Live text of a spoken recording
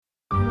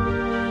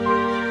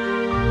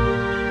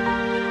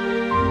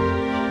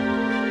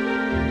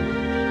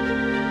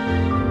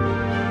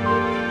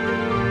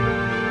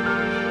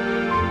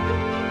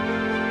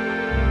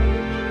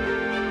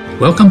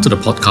Welcome to the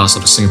podcast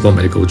of the Singapore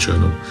Medical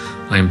Journal.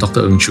 I am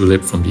Dr. Ng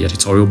Chulip from the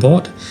editorial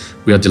board.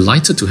 We are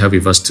delighted to have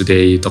with us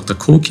today Dr.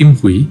 Koh Kim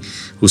Hui,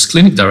 who's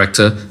Clinic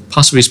Director,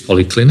 Pasir Ris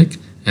Polyclinic,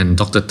 and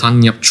Dr.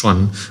 Tan Yap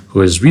Chuan, who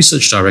is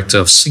Research Director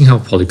of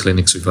SingHealth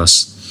Polyclinics with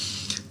us.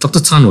 Dr.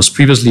 Tan was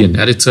previously an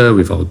editor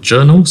with our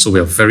journal, so we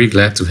are very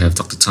glad to have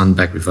Dr. Tan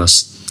back with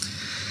us.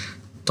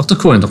 Dr.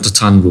 Koh and Dr.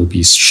 Tan will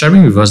be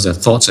sharing with us their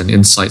thoughts and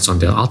insights on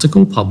their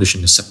article published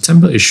in the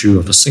September issue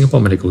of the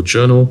Singapore Medical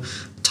Journal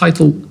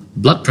titled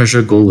Blood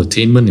Pressure Goal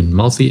Attainment in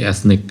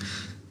Multi-Ethnic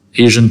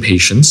Asian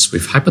Patients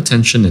with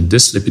Hypertension and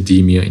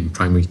Dyslipidemia in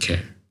Primary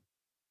Care.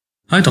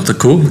 Hi Dr.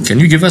 Koh, can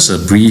you give us a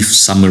brief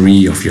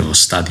summary of your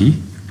study?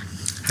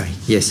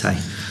 Hi.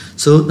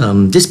 So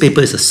this paper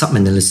is a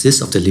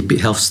sub-analysis of the lipid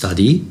health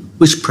study,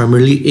 which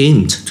primarily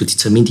aimed to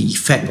determine the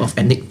effect of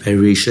ethnic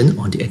variation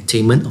on the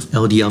attainment of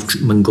LDL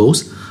treatment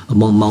goals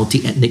among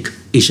multi-ethnic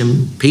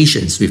Asian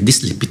patients with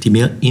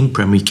dyslipidemia in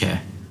primary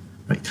care.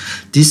 Right.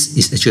 This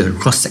is actually a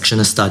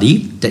cross-sectional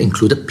study that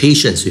included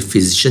patients with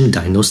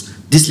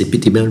physician-diagnosed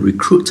dyslipidemia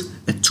recruited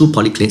at 2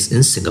 polyclinics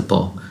in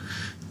Singapore.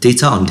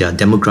 Data on their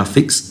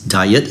demographics,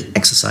 diet,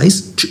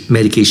 exercise,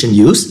 medication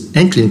use,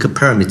 and clinical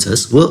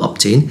parameters were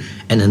obtained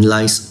and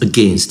analyzed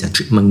against their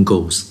treatment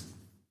goals.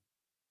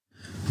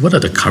 What are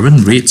the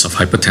current rates of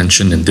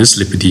hypertension and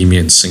dyslipidemia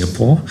in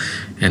Singapore,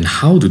 and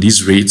how do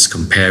these rates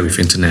compare with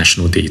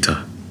international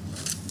data?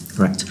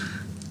 Right.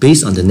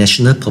 Based on the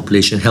National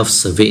Population Health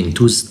Survey in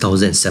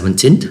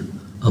 2017,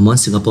 among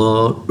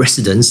Singapore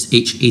residents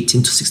aged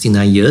 18 to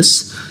 69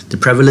 years, the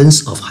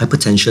prevalence of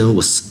hypertension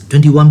was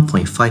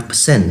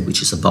 21.5%,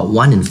 which is about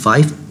 1 in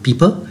 5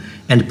 people,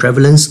 and the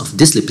prevalence of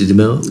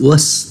dyslipidemia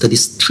was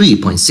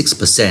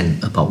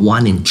 33.6%, about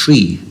 1 in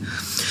 3.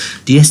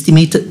 The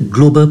estimated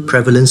global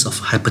prevalence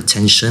of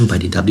hypertension by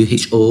the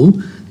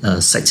WHO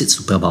cites it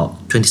to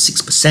about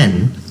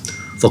 26%.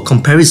 For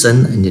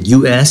comparison, in the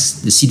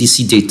US, the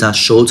CDC data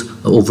showed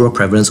an overall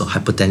prevalence of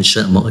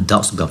hypertension among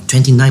adults about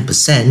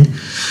 29%,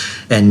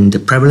 and the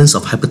prevalence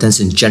of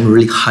hypertension is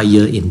generally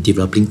higher in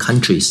developing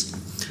countries.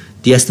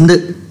 The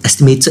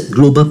estimated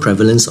global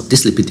prevalence of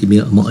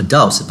dyslipidemia among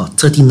adults is about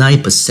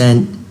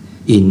 39%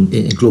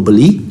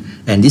 globally,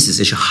 and this is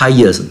actually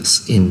higher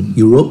in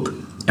Europe,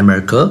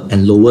 America,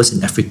 and lowest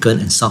in African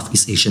and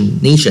Southeast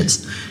Asian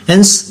nations.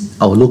 Hence,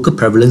 our local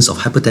prevalence of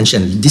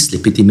hypertension and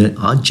dyslipidemia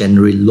are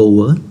generally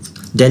lower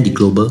than the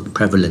global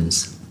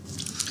prevalence.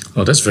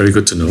 Oh, that's very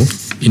good to know.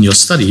 In your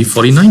study,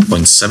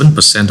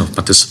 49.7% of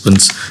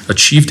participants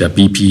achieved their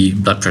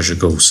BP blood pressure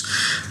goals.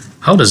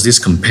 How does this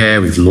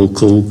compare with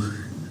local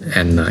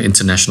and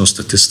international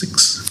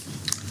statistics?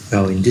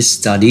 Well, in this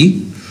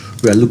study,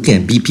 we are looking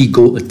at BP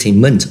goal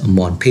attainment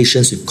among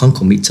patients with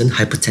concomitant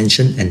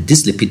hypertension and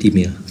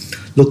dyslipidemia.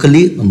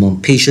 Locally,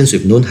 among patients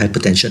with known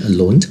hypertension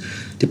alone,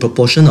 the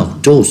proportion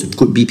of those with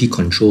good BP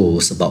control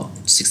was about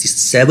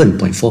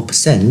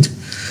 67.4%,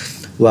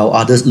 while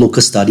other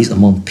local studies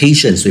among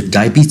patients with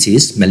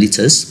diabetes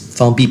mellitus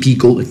found BP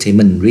goal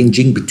attainment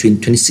ranging between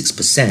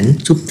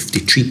 26% to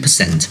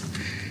 53%.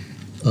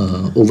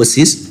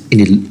 Overseas,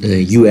 in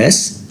the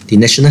US, the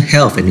National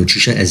Health and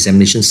Nutrition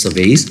Examination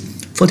Surveys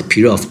for the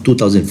period of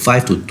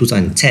 2005 to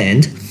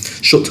 2010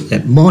 showed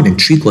that more than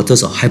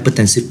 3/4 of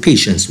hypertensive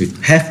patients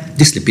have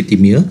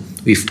dyslipidemia,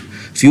 with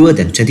fewer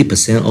than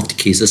 20% of the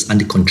cases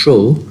under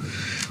control,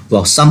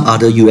 while some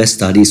other US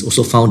studies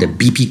also found that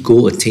BP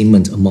goal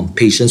attainment among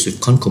patients with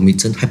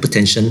concomitant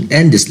hypertension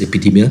and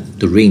dyslipidemia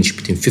to range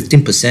between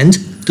 15%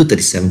 to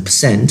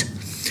 37%.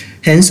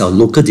 Hence, our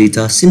local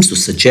data seems to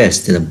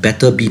suggest that a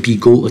better BP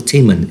goal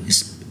attainment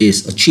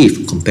is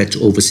achieved compared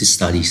to overseas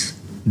studies.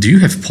 Do you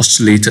have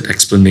postulated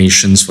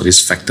explanations for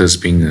these factors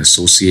being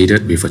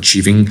associated with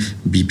achieving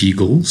BP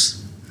goals?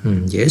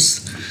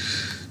 Yes.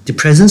 The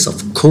presence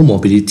of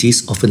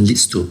comorbidities often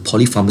leads to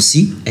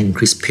polypharmacy and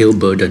increased pill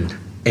burden,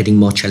 adding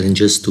more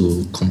challenges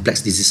to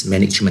complex disease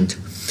management.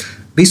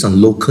 Based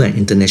on local and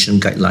international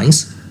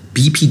guidelines,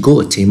 BP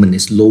goal attainment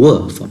is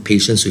lower for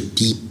patients with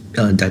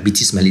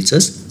diabetes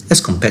mellitus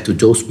as compared to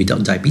those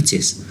without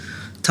diabetes.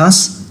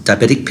 Thus,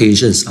 diabetic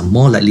patients are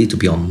more likely to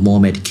be on more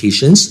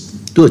medications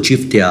to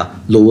achieve their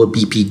lower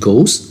BP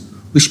goals,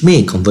 which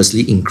may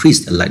conversely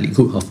increase the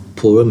likelihood of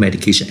poorer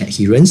medication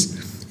adherence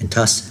and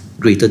thus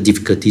greater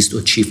difficulties to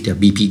achieve their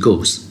BP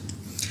goals.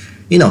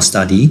 In our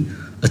study,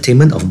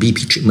 attainment of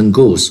BP treatment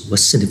goals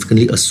was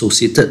significantly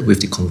associated with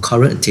the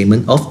concurrent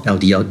attainment of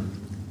LDL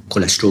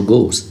cholesterol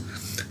goals.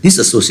 This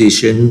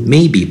association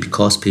may be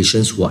because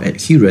patients who are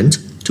adherent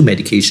to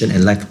medication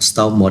and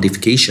lifestyle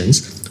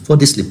modifications for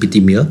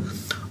dyslipidemia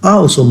are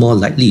also more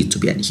likely to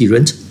be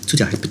adherent to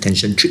their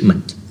hypertension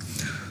treatment.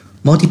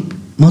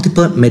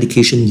 Multiple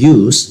medication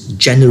use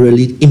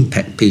generally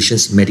impact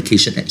patients'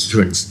 medication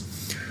adherence.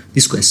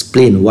 This could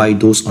explain why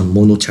those on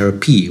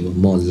monotherapy were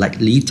more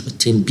likely to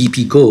attain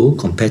BP goal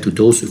compared to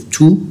those with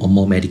 2 or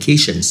more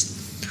medications.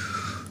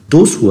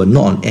 Those who are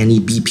not on any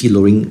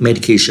BP-lowering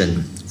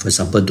medication, for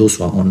example, those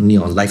who are only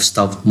on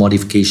lifestyle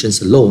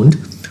modifications alone,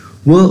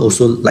 were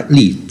also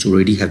likely to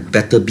already have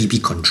better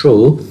BP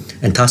control,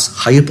 and thus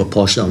higher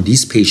proportion of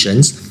these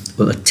patients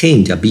will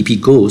attain their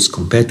BP goals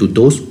compared to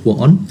those who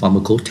are on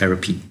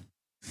pharmacotherapy.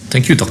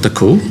 Thank you, Dr.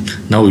 Koh.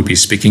 Now we'll be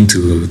speaking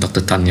to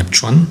Dr. Tan Yap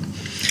Chuan.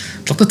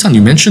 Dr. Tan,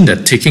 you mentioned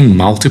that taking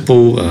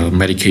multiple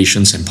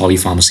medications and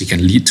polypharmacy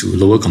can lead to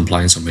lower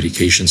compliance of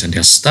medications, and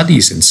there are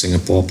studies in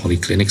Singapore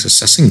polyclinics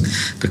assessing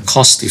the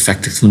cost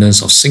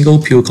effectiveness of single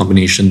pill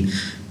combination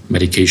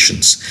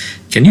medications.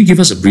 Can you give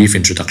us a brief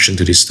introduction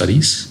to these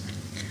studies?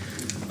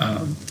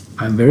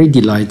 I'm very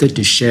delighted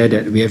to share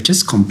that we have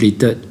just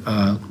completed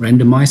a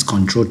randomized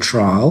control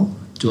trial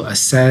to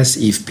assess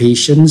if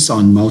patients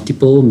on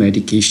multiple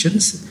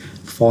medications,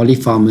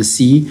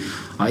 polypharmacy,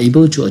 are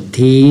able to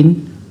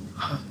attain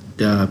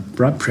the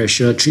blood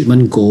pressure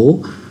treatment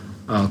goal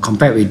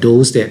compared with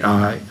those that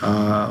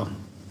are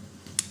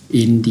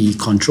in the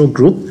control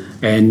group.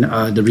 And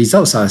the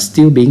results are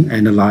still being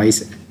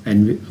analyzed,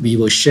 and we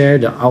will share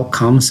the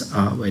outcomes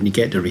when we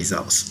get the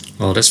results.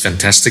 Well, that's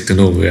fantastic to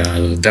know. We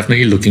are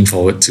definitely looking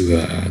forward to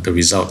the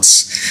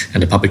results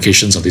and the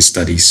publications of these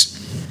studies.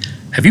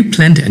 Have you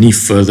planned any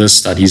further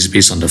studies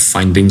based on the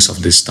findings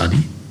of this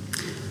study?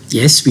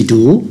 Yes, we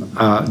do.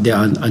 There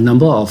are a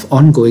number of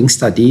ongoing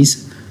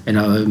studies, and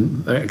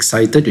I'm very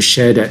excited to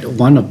share that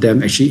one of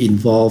them actually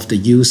involved the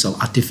use of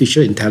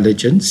artificial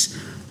intelligence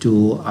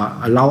to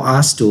allow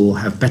us to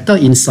have better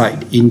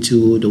insight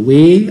into the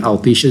way our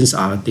patients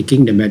are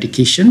taking the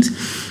medications,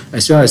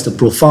 as well as the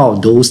profile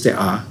of those that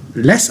are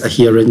less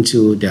adherent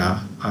to their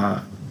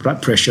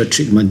blood pressure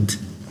treatment.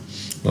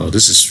 Well,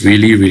 this is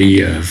really,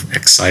 really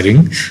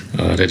exciting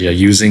that you're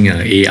using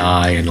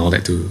AI and all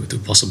that to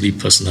possibly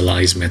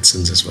personalize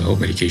medicines as well,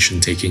 medication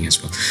taking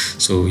as well.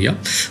 So yeah,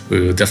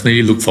 we'll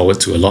definitely look forward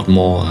to a lot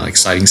more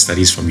exciting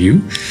studies from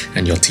you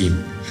and your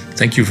team.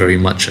 Thank you very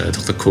much,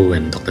 Dr. Koh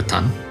and Dr.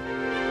 Tan.